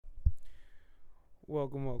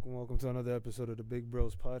Welcome to another episode of the Big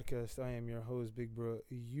Bros Podcast. I am your host, Big Bro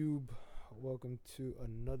Ayub. Welcome to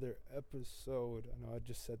another episode. I know I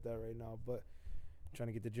just said that right now, but I'm trying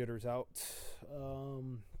to get the jitters out.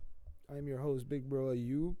 I'm your host, Big Bro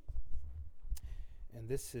Ayub, and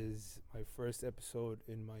this is my first episode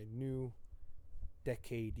in my new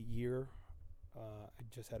decade year. I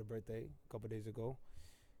just had a birthday a couple days ago.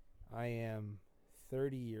 I am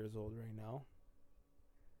 30 years old right now.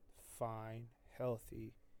 Fine,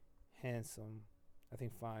 healthy, handsome. I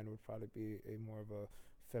think fine would probably be a more of a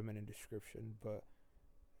feminine description, but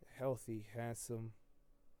healthy, handsome,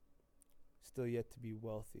 still yet to be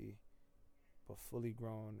wealthy, but fully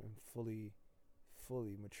grown and fully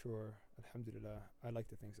mature. Alhamdulillah, I like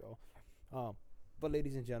to think so. Um, but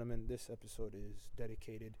ladies and gentlemen, this episode is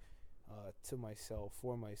dedicated to myself,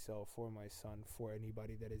 for my son, for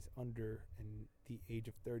anybody that is under the age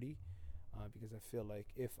of 30. Because I feel like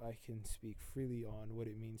if I can speak freely on what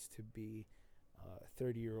it means to be a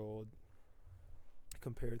 30-year-old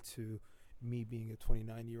compared to me being a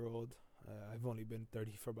 29-year-old, I've only been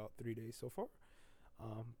 30 for about 3 days so far.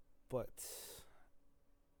 But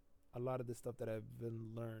a lot of the stuff that I've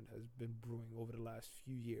been learned has been brewing over the last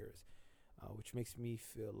few years, which makes me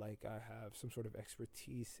feel like I have some sort of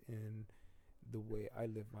expertise in the way I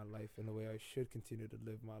live my life and the way I should continue to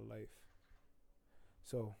live my life.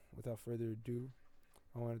 So, without further ado,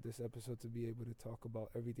 I wanted this episode to be able to talk about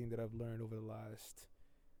everything that I've learned over the last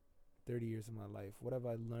 30 years of my life. What have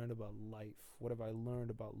I learned about life? What have I learned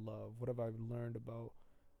about love? What have I learned about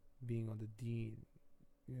being on the deen?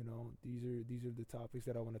 You know, these are the topics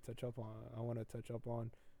that I want to touch up on. I want to touch up on,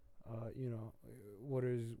 what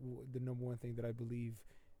is the number one thing that I believe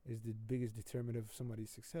is the biggest determinant of somebody's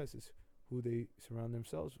success is who they surround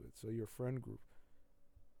themselves with. So your friend group.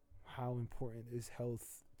 How important is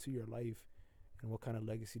health to your life, and what kind of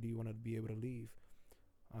legacy do you want to be able to leave?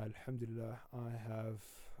 Alhamdulillah, I have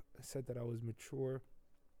said that I was mature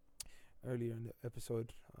earlier in the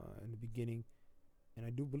episode, in the beginning, and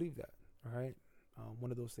I do believe that. All right, one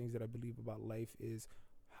of those things that I believe about life is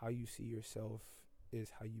how you see yourself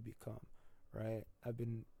is how you become. Right, I've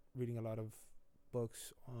been reading a lot of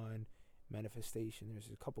books on manifestation.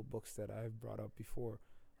 There's a couple books that I've brought up before.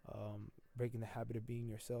 Breaking the Habit of Being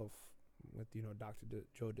Yourself with Dr.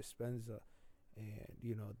 Joe Dispenza, and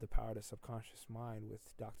The Power of the Subconscious Mind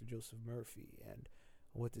with Dr. Joseph Murphy, and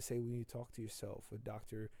What to Say When You Talk to Yourself with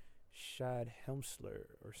Dr. Shad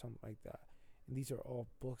Helmsler or something like that. And these are all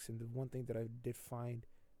books, and the one thing that I did find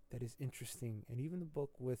that is interesting, and even the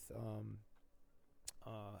book with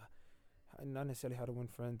not necessarily How to Win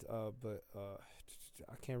Friends, but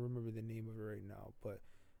I can't remember the name of it right now, but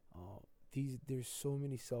there's so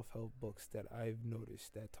many self-help books that I've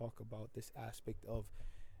noticed that talk about this aspect of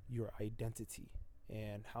your identity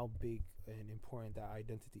and how big and important that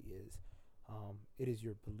identity is. It is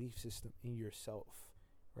your belief system in yourself,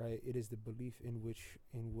 right? It is the belief in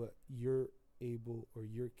what you're able or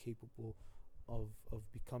you're capable of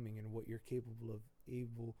becoming, and what you're capable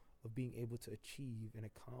of being able to achieve and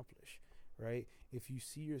accomplish. Right? If you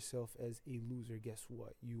see yourself as a loser, guess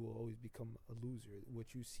what? You will always become a loser.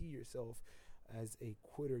 What you see yourself as a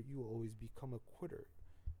quitter, you will always become a quitter.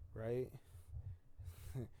 Right?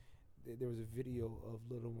 There was a video of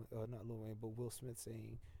not Lil Wayne, but Will Smith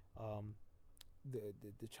saying,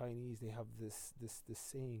 the Chinese, they have this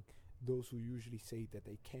saying, those who usually say that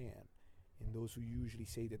they can, and those who usually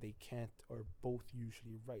say that they can't are both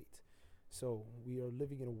usually right. So we are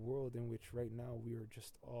living in a world in which right now we are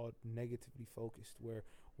just all negatively focused, where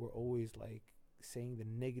we're always like saying the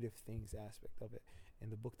negative things aspect of it. And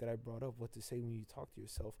the book that I brought up, What to Say When You Talk to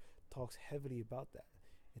Yourself, talks heavily about that.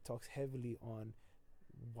 It talks heavily on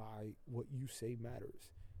why what you say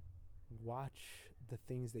matters. Watch the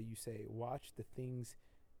things that you say. Watch the things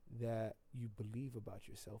that you believe about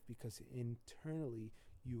yourself, because internally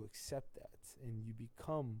you accept that and you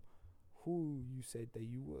become who you said that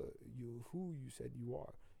who you said you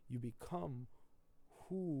are. You become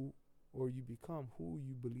who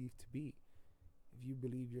you believe to be. If you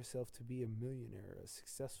believe yourself to be a millionaire, a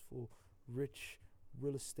successful, rich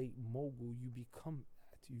real estate mogul, you become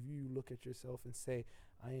that. If you look at yourself and say,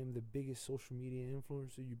 I am the biggest social media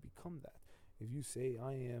influencer, you become that. If you say,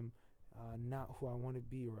 I am not who I want to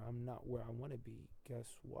be, or I'm not where I want to be,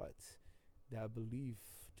 guess what? That belief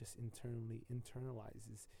just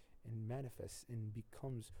internalizes and manifests and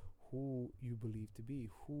becomes who you believe to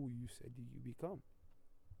be, who you said you become.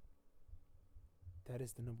 That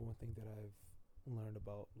is the number one thing that I've learned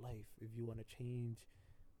about life. If you want to change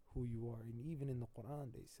who you are, and even in the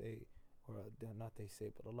Quran they say, or not they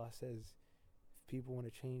say, but Allah says, if people want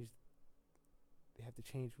to change, they have to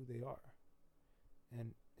change who they are.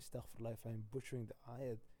 And astaghfirullah if I'm butchering the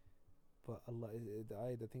ayat, but Allah, the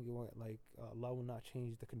ayat, I think it went like, Allah will not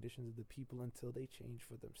change the conditions of the people until they change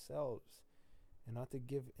for themselves. And not to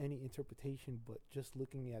give any interpretation, but just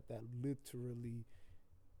looking at that literally,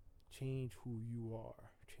 change who you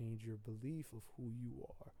are, change your belief of who you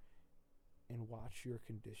are, and watch your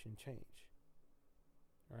condition change.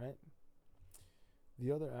 All right?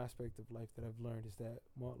 The other aspect of life that I've learned is that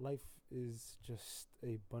life is just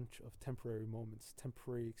a bunch of temporary moments,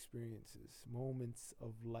 temporary experiences, moments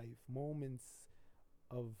of life, moments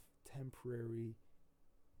of temporary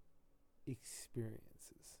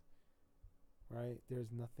experiences, right?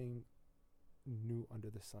 There's nothing new under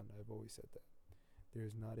the sun. I've always said that.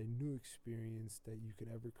 There's not a new experience that you can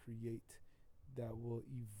ever create that will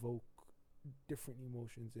evoke different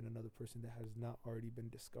emotions in another person that has not already been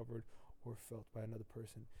discovered or felt by another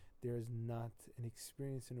person. There is not an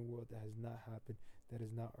experience in the world that has not happened, that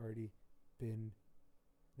has not already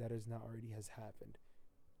has happened.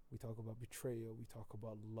 We talk about betrayal, we talk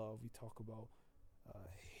about love, we talk about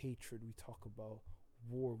hatred, we talk about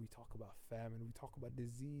war, we talk about famine, we talk about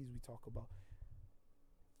disease, we talk about,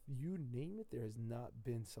 you name it, there has not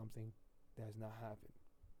been something that has not happened.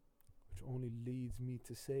 Which only leads me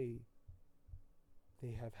to say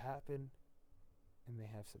they have happened and they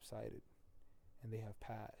have subsided and they have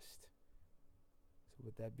passed. So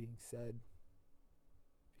with that being said,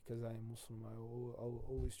 because I am Muslim, I will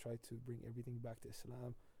always try to bring everything back to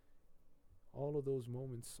Islam. All of those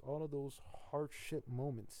moments, all of those hardship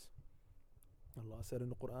moments, Allah said in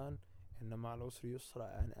the Quran, "Inna ma'al usri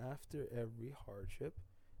yusra," and after every hardship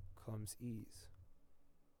comes ease.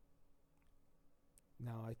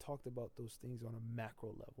 Now, I talked about those things on a macro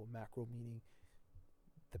level. Macro meaning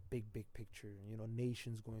the big picture.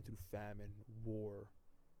 Nations going through famine, war.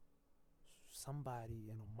 Somebody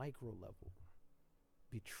in a micro level,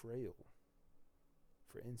 betrayal.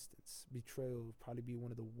 For instance, betrayal would probably be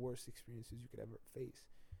one of the worst experiences you could ever face.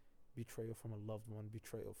 Betrayal from a loved one,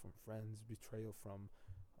 betrayal from friends, betrayal from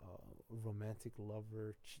a romantic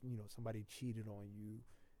lover. Somebody cheated on you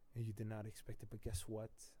and you did not expect it. But guess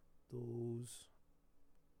what? Those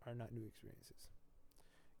are not new experiences.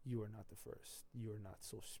 You are not the first. You are not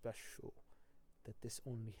so special that this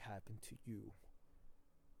only happened to you.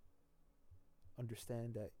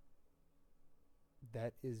 Understand that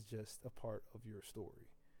that is just a part of your story.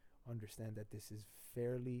 Understand that this is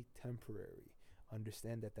fairly temporary.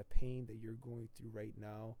 Understand that the pain that you're going through right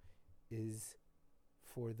now is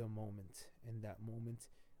for the moment, and that moment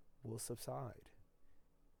will subside.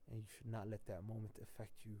 And you should not let that moment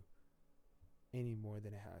affect you any more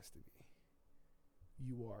than it has to be.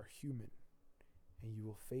 You are human, and you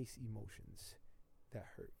will face emotions that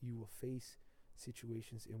hurt. You will face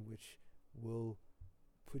situations in which will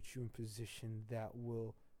put you in position that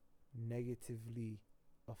will negatively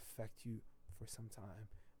affect you for some time,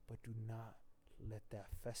 but do not let that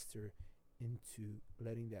fester into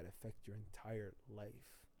letting that affect your entire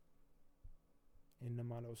life. Inna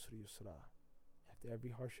ma'al usri yusra. After every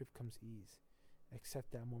hardship comes ease.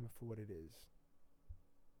 Accept that moment for what it is.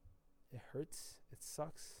 It hurts, it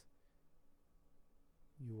sucks.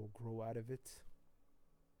 You will grow out of it,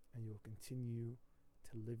 and you will continue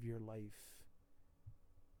to live your life.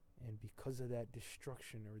 And because of that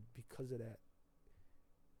destruction, or because of that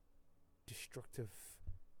destructive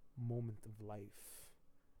moment of life,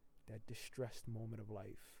 that distressed moment of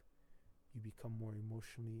life, you become more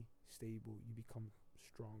emotionally stable, you become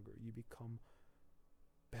stronger, you become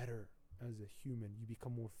better as a human, you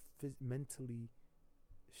become more mentally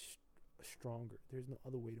stronger. There's no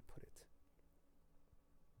other way to put it.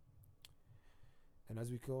 And as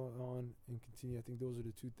we go on and continue, I think those are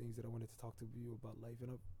the two things that I wanted to talk to you about life.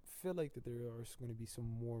 And I feel like that there are going to be some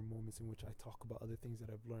more moments in which I talk about other things that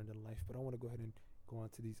I've learned in life, but I want to go ahead and go on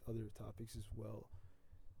to these other topics as well.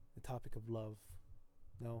 The topic of love.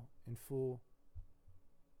 Now, in full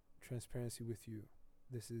transparency with you,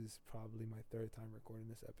 this is probably my third time recording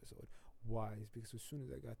this episode. Why? Is because as soon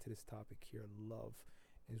as I got to this topic here, love,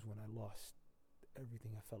 is when I lost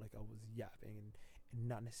everything. I felt like I was yapping and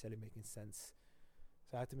not necessarily making sense.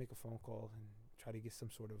 So I had to make a phone call and try to get some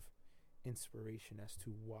sort of inspiration as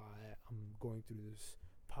to why I'm going through this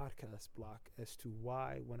podcast block, as to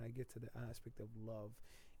why when I get to the aspect of love,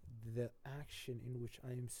 the action in which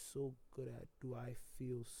I am so good at, do I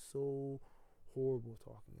feel so horrible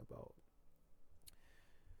talking about.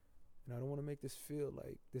 And I don't want to make this feel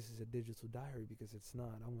like this is a digital diary, because it's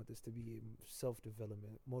not. I want this to be a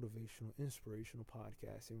self-development, motivational, inspirational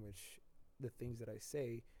podcast in which the things that I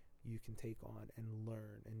say you can take on and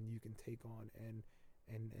learn, and you can take on and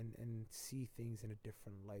see things in a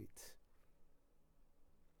different light.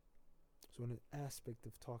 So, in an aspect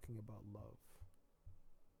of talking about love,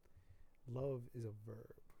 love is a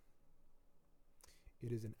verb.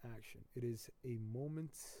 It is an action. It is a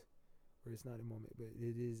moment, or it's not a moment, but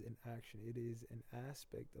it is an action. It is an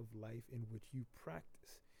aspect of life in which you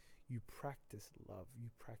practice. You practice love. You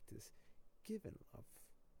practice giving love,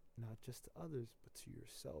 not just to others, but to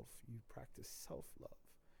yourself. You practice self love.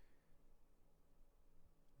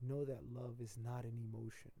 Know that love is not an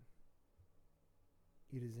emotion,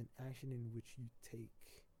 it is an action in which you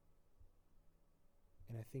take.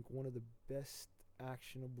 And I think one of the best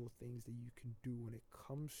actionable things that you can do when it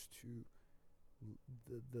comes to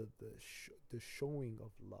the showing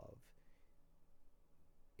of love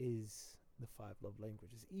is the five love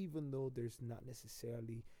languages, even though there's not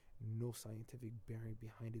necessarily no scientific bearing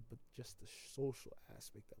behind it, but just the social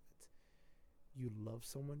aspect of it. You love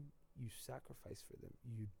someone, you sacrifice for them,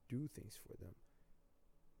 you do things for them,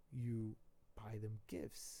 you buy them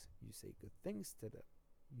gifts, you say good things to them,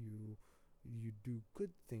 you do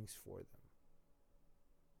good things for them.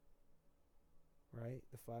 Right?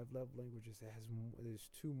 The five love languages. There's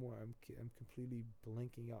two more. I'm completely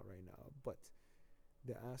blanking out right now. But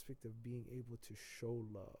the aspect of being able to show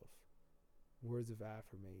love, words of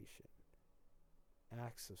affirmation,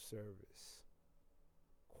 acts of service,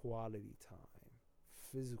 quality time,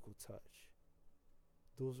 physical touch.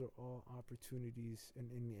 Those are all opportunities, and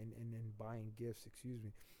buying gifts. Excuse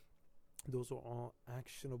me. Those are all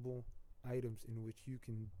actionable items in which you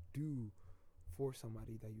can do for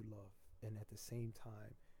somebody that you love, and at the same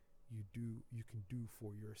time you can do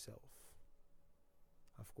for yourself.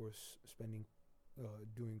 Of course,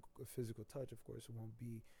 doing a physical touch, of course, won't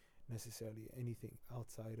be necessarily anything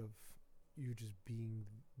outside of you just being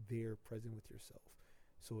there present with yourself.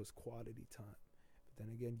 So it's quality time. But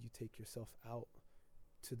then again, you take yourself out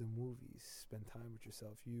to the movies, spend time with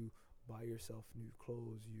yourself, you buy yourself new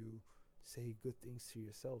clothes, you say good things to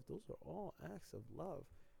yourself. Those are all acts of love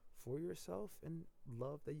for yourself, and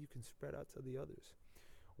love that you can spread out to the others.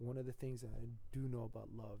 One of the things that I do know about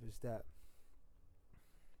love is that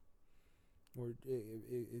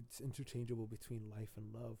it's interchangeable between life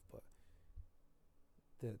and love, but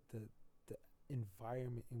the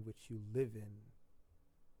environment in which you live in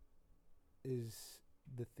is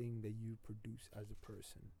the thing that you produce as a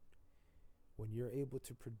person. When you're able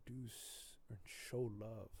to produce or show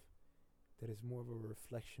love, that is more of a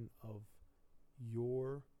reflection of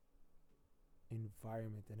your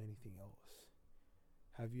environment than anything else.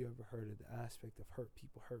 Have you ever heard of the aspect of hurt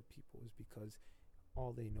people? Hurt people is because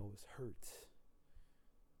all they know is hurt,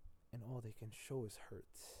 and all they can show is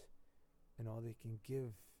hurt, and all they can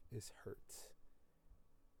give is hurt.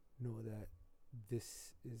 Know that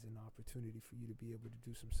this is an opportunity for you to be able to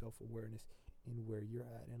do some self-awareness in where you're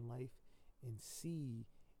at in life, and see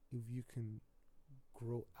if you can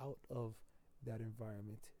grow out of that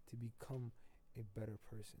environment to become a better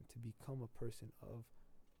person, to become a person of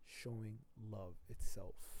showing love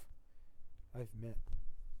itself. I've met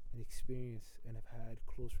and experienced and have had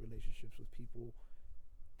close relationships with people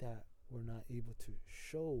that were not able to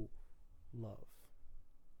show love.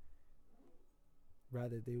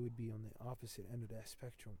 Rather, they would be on the opposite end of that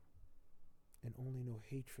spectrum and only know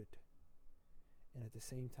hatred. And at the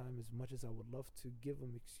same time, as much as I would love to give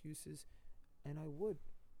them excuses, and I would,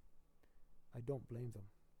 I don't blame them.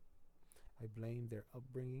 I blame their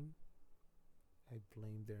upbringing. I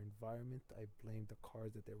blame their environment. I blame the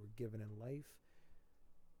cards that they were given in life.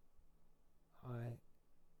 I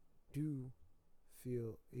do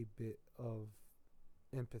feel a bit of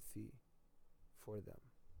empathy for them.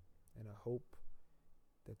 And I hope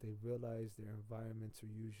that they realize their environments are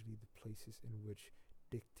usually the places in which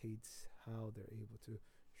dictates how they're able to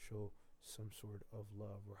show some sort of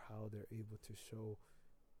love, or how they're able to show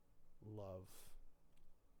love,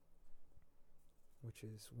 which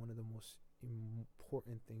is one of the most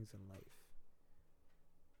important things in life.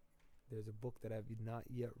 There's a book that I've not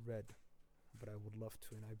yet read, but I would love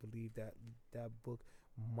to, and I believe that that book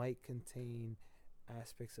might contain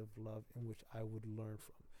aspects of love in which I would learn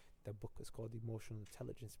from. That book is called Emotional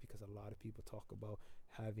Intelligence, because a lot of people talk about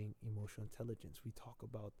having emotional intelligence. We talk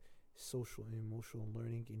about social and emotional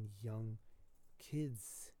learning in young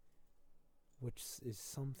kids, which is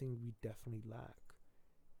something we definitely lack.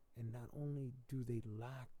 And not only do they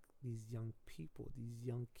lack these young people, these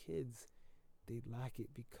young kids, they lack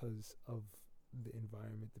it because of the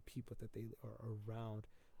environment, the people that they are around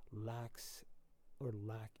lack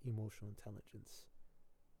emotional intelligence.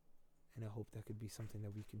 And I hope that could be something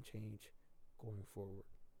that we can change going forward.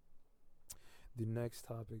 The next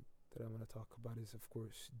topic that I'm going to talk about is, of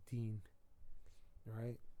course, Deen.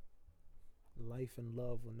 Right? Life and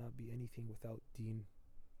love will not be anything without Deen.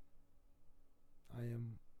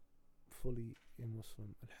 fully a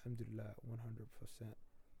Muslim, alhamdulillah, 100%.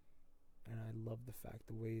 And I love the fact,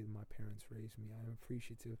 the way my parents raised me. I am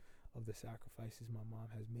appreciative of the sacrifices my mom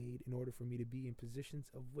has made in order for me to be in positions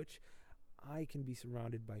of which I can be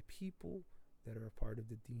surrounded by people that are a part of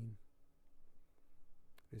the deen.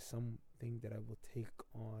 It's something that I will take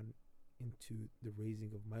on into the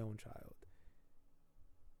raising of my own child.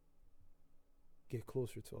 Get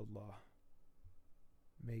closer to Allah.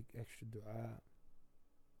 Make extra dua.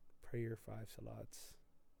 Pray your 5 salats.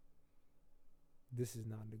 This is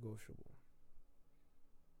not negotiable.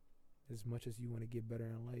 As much as you want to get better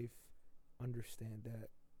in life, understand that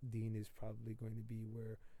deen is probably going to be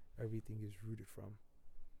where everything is rooted from.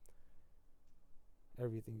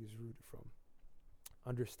 Everything is rooted from.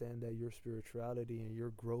 Understand that your spirituality and your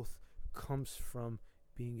growth comes from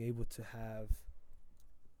being able to have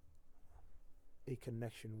a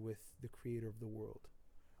connection with the creator of the world.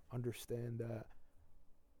 Understand that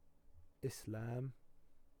Islam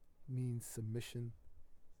means submission.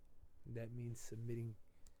 That means submitting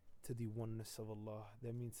to the oneness of Allah.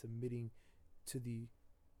 That means submitting to the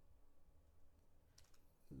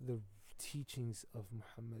teachings of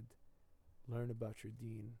Muhammad. Learn about your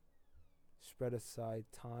deen. Spread aside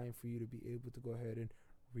time for you to be able to go ahead and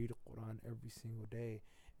read the Quran every single day.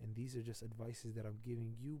 And these are just advices that I'm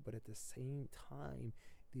giving you, but at the same time,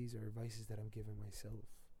 these are advices that I'm giving myself.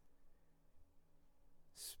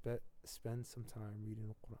 Spend some time reading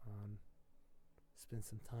the Quran. Spend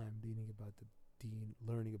some time learning about the deen,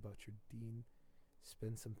 learning about your deen.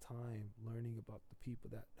 Spend some time learning about the people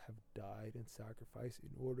that have died and sacrificed in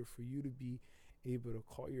order for you to be able to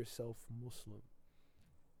call yourself Muslim.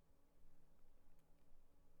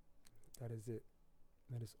 That is it.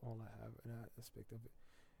 That is all I have in that aspect of it.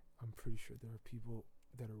 I'm pretty sure there are people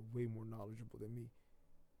that are way more knowledgeable than me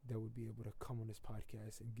that would be able to come on this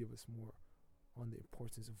podcast and give us more on the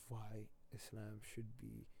importance of why Islam should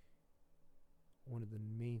be one of the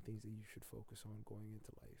main things that you should focus on going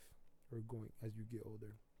into life, or going as you get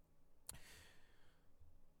older.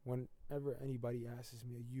 Whenever anybody asks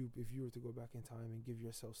me, Ayub, if you were to go back in time and give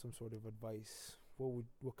yourself some sort of advice,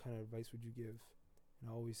 what kind of advice would you give? And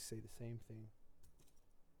I always say the same thing,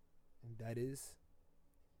 and that is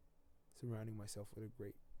surrounding myself with a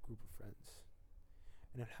great group of friends.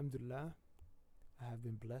 And alhamdulillah, I have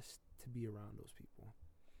been blessed to be around those people.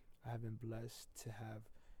 I have been blessed to have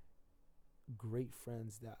great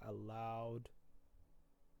friends that allowed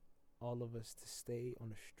all of us to stay on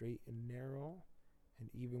the straight and narrow. And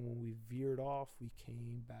even when we veered off, we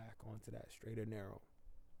came back onto that straight and narrow.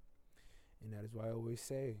 And that is why I always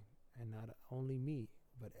say, and not only me,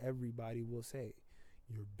 but everybody will say,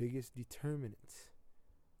 your biggest determinant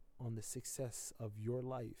on the success of your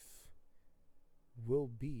life will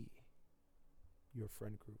be your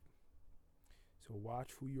friend group. So watch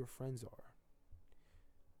who your friends are.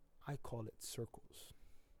 I call it circles.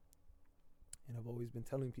 And I've always been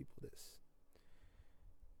telling people this.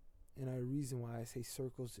 And the reason why I say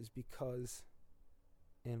circles is because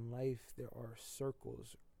in life there are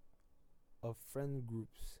circles of friend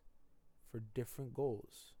groups for different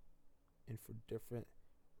goals and for different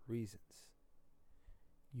reasons.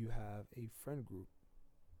 You have a friend group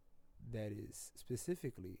that is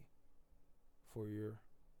specifically for your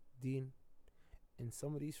deen, and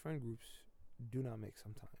some of these friend groups do not make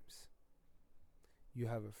sometimes. You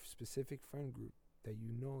have a specific friend group that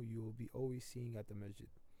you know you will be always seeing at the masjid,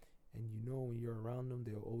 and you know when you're around them,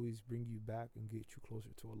 they'll always bring you back and get you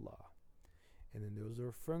closer to Allah. And then those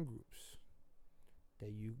are friend groups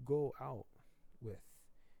that you go out with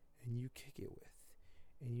and you kick it with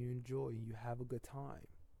and you enjoy and you have a good time.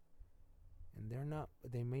 And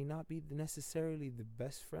they may not be necessarily the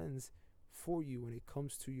best friends for you when it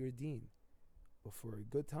comes to your deen, but for a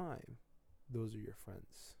good time, those are your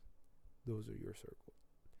friends. Those are your circle.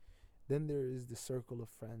 Then there is the circle of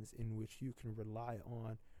friends in which you can rely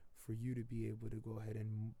on for you to be able to go ahead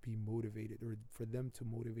and be motivated, or for them to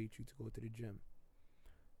motivate you to go to the gym.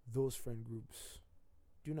 Those friend groups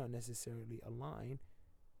do not necessarily align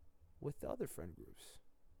with the other friend groups.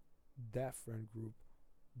 That friend group,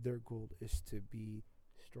 their goal is to be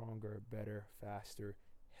stronger, better, faster,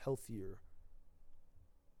 healthier.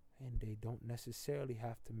 And they don't necessarily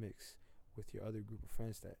have to mix with your other group of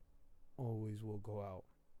friends that always will go out.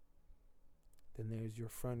 Then there's your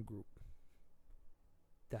friend group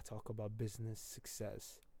that talk about business,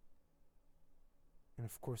 success. And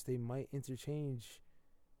of course, they might interchange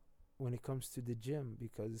when it comes to the gym,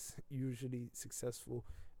 because usually successful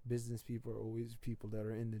business people are always people that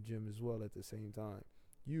are in the gym as well at the same time.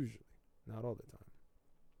 Usually, not all the time.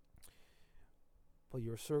 But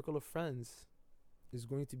your circle of friends is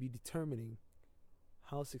going to be determining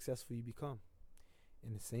how successful you become.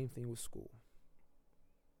 And the same thing with school.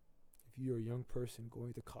 If you're a young person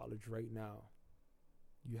going to college right now,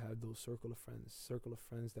 you have those circle of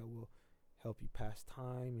friends that will help you pass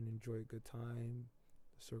time and enjoy a good time,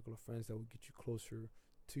 the circle of friends that will get you closer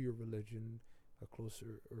to your religion,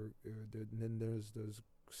 then there's those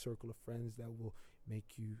circle of friends that will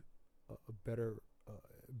make you a better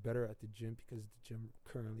at the gym, because the gym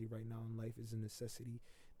currently right now in life is a necessity.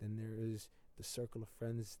 Then there is the circle of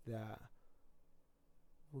friends that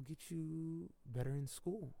will get you better in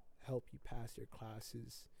school, help you pass your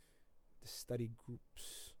classes, the study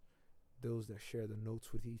groups, those that share the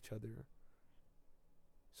notes with each other.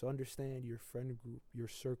 So understand your friend group, your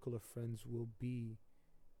circle of friends will be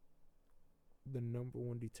the number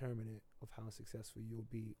one determinant of how successful you'll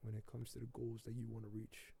be when it comes to the goals that you want to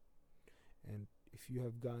reach. And if you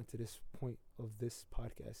have gotten to this point of this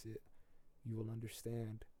podcast, you will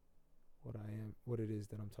understand what it is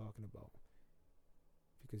that I'm talking about.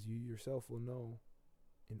 Because you yourself will know,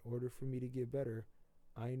 in order for me to get better,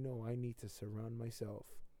 I know I need to surround myself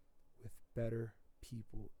with better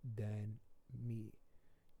people than me.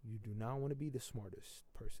 You do not want to be the smartest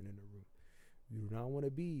person in the room. You do not want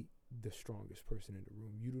to be the strongest person in the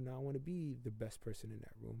room. You do not want to be the best person in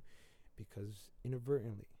that room, because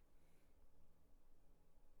inadvertently,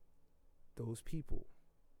 those people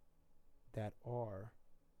that are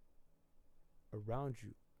around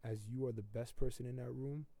you, as you are the best person in that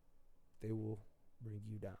room, they will bring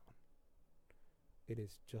you down. It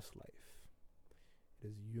is just life. It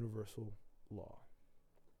is a universal law.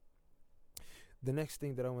 The next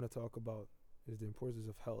thing that I want to talk about is the importance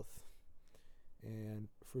of health. And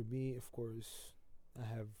for me, of course, I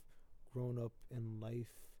have grown up in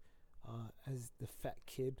life as the fat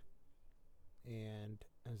kid. And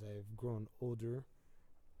as I've grown older,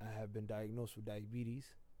 I have been diagnosed with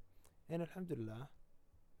diabetes. And alhamdulillah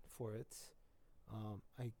for it.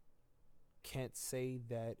 I can't say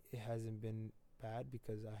that it hasn't been bad,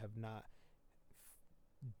 because I have not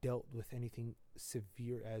dealt with anything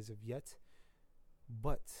severe as of yet.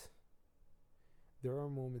 But there are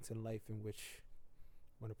moments in life in which,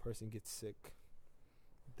 when a person gets sick,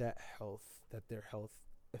 their health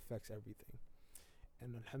affects everything.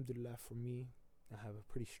 And alhamdulillah for me, I have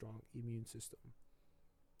a pretty strong immune system.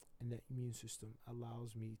 And that immune system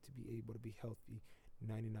allows me to be able to be healthy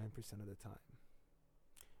 99% of the time.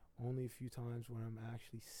 Only a few times when I'm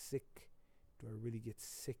actually sick do I really get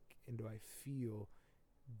sick, and do I feel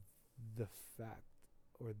the fact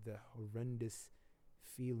or the horrendous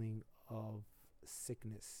feeling of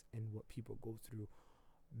sickness and what people go through,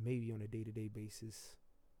 maybe on a day-to-day basis,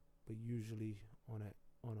 but usually on a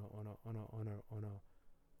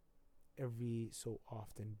every so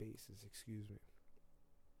often basis,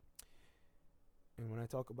 And when I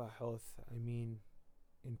talk about health, I mean,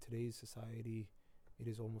 in today's society, it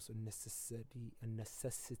is almost a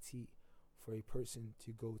necessity for a person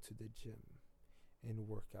to go to the gym and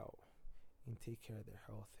work out and take care of their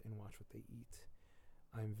health and watch what they eat.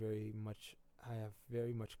 I have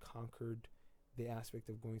very much conquered the aspect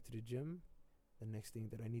of going to the gym. The next thing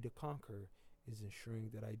that I need to conquer is ensuring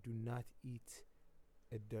that I do not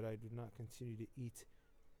continue to eat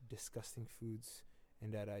disgusting foods,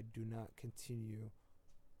 and that I do not continue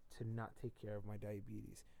to not take care of my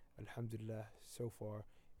diabetes. Alhamdulillah, so far,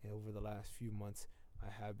 and over the last few months, I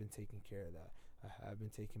have been taking care of that. I have been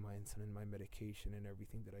taking my insulin, my medication, and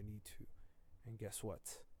everything that I need to. And guess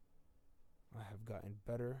what? I have gotten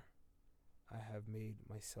better. I have made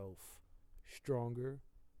myself stronger.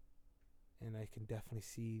 And I can definitely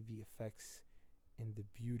see the effects and the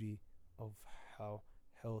beauty of how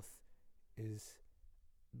health is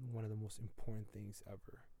one of the most important things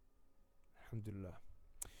ever. Alhamdulillah.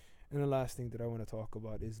 And the last thing that I want to talk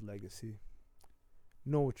about is legacy.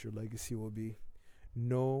 Know what your legacy will be.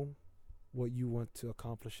 Know what you want to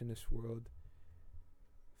accomplish in this world.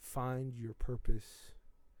 Find your purpose.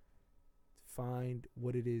 Find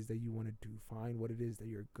what it is that you want to do. Find what it is that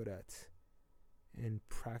you're good at. And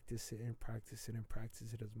practice it and practice it and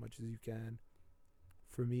practice it as much as you can.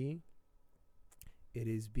 For me, it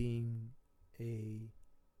is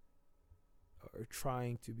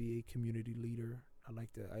trying to be a community leader. I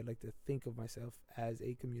like to think of myself as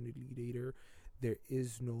a community leader. There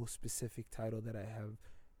is no specific title that I have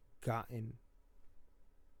gotten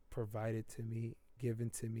provided to me, given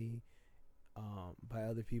to me by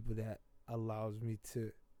other people that allows me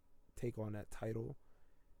to take on that title.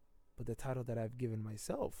 But the title that I've given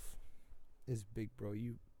myself is big, bro.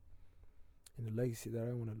 And the legacy that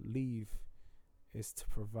I want to leave is to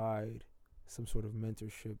provide some sort of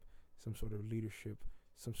mentorship, some sort of leadership,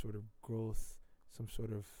 some sort of growth, some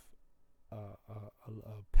sort of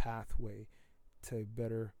a pathway to a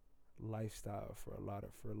better lifestyle for a lot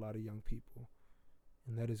of young people,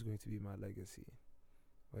 and that is going to be my legacy,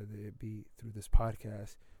 whether it be through this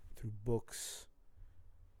podcast, through books,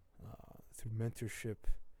 through mentorship,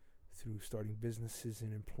 through starting businesses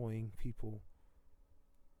and employing people.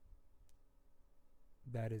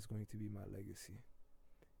 That is going to be my legacy,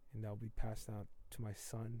 and that will be passed down to my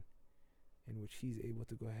son, in which he's able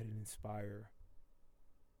to go ahead and inspire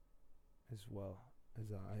as well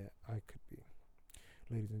as I could be.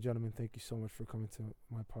 Ladies and gentlemen, thank you so much for coming to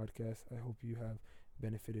my podcast. I hope you have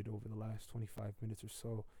benefited over the last 25 minutes or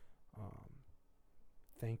so.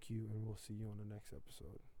 Thank you, and we'll see you on the next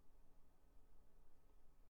episode.